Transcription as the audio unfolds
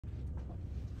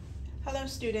Hello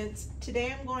students,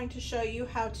 today I'm going to show you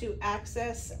how to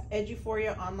access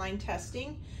Eduphoria online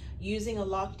testing using a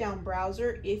LockDown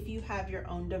browser if you have your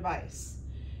own device.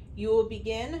 You will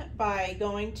begin by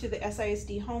going to the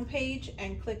SISD homepage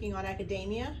and clicking on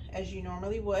Academia as you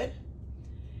normally would.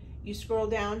 You scroll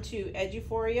down to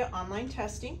Eduphoria online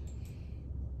testing.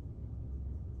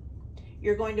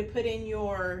 You're going to put in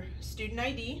your student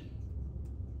ID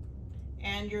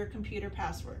and your computer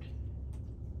password.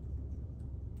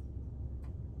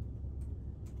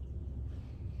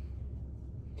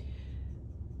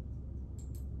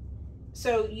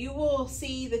 So you will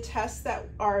see the tests that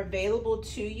are available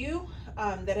to you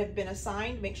that have been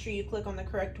assigned. Make sure you click on the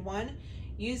correct one.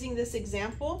 Using this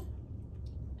example,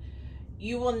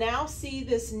 you will now see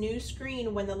this new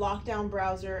screen when the LockDown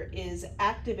browser is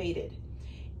activated.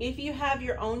 If you have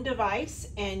your own device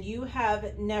and you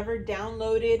have never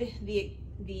downloaded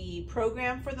the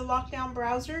program for the LockDown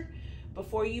browser,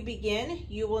 before you begin,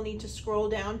 you will need to scroll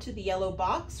down to the yellow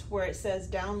box where it says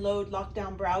Download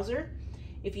LockDown Browser.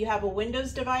 If you have a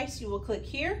Windows device, you will click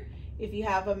here. If you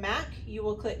have a Mac, you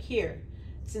will click here.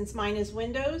 Since mine is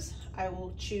Windows, I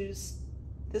will choose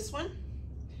this one.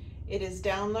 It is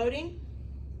downloading.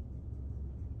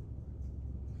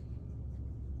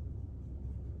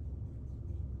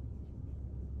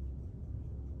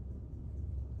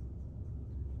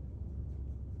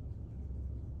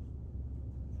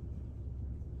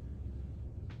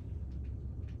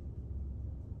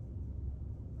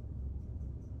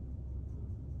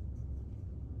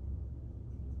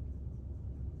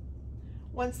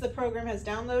 Once the program has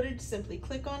downloaded, simply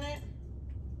click on it.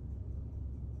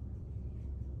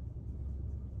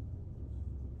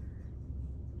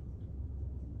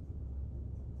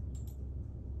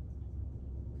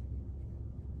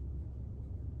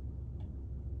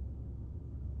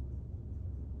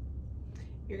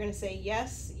 You're going to say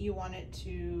yes, you want it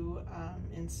to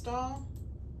install.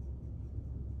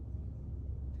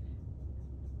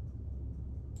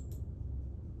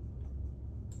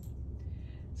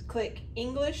 Click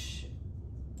English.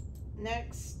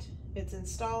 Next, it's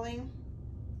installing.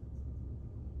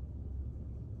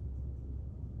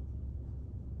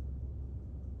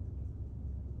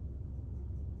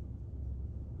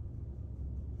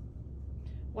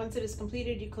 Once it is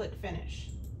completed, you click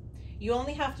Finish. You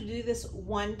only have to do this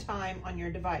one time on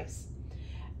your device.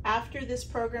 After this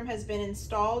program has been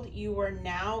installed, you are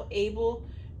now able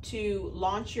to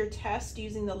launch your test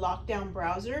using the LockDown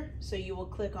browser. So you will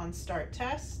click on Start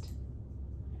Test.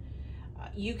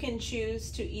 You can choose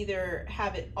to either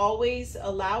have it always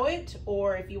allow it,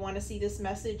 or if you want to see this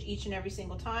message each and every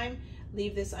single time,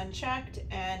 leave this unchecked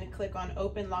and click on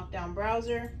Open LockDown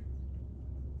Browser.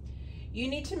 You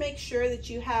need to make sure that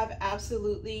you have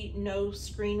absolutely no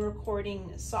screen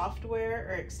recording software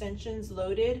or extensions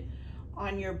loaded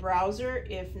on your browser.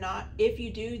 If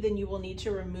you do, then you will need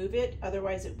to remove it,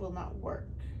 otherwise it will not work.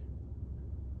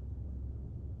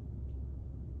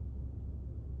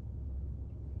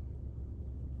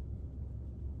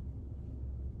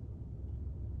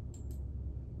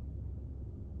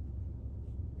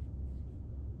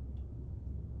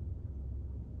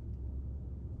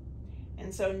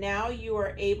 And so now you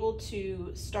are able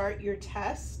to start your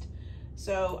test.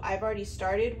 So I've already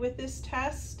started with this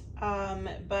test,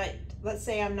 but let's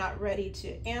say I'm not ready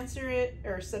to answer it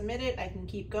or submit it, I can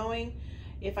keep going.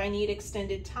 If I need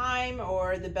extended time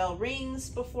or the bell rings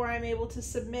before I'm able to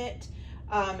submit,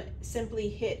 simply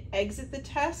hit exit the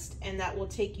test and that will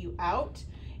take you out.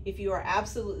 If you are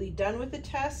absolutely done with the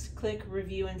test, click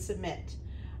review and submit.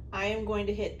 I am going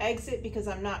to hit exit because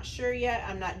I'm not sure yet.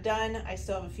 I'm not done. I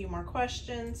still have a few more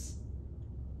questions.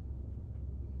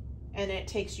 And it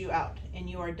takes you out and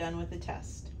you are done with the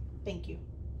test. Thank you.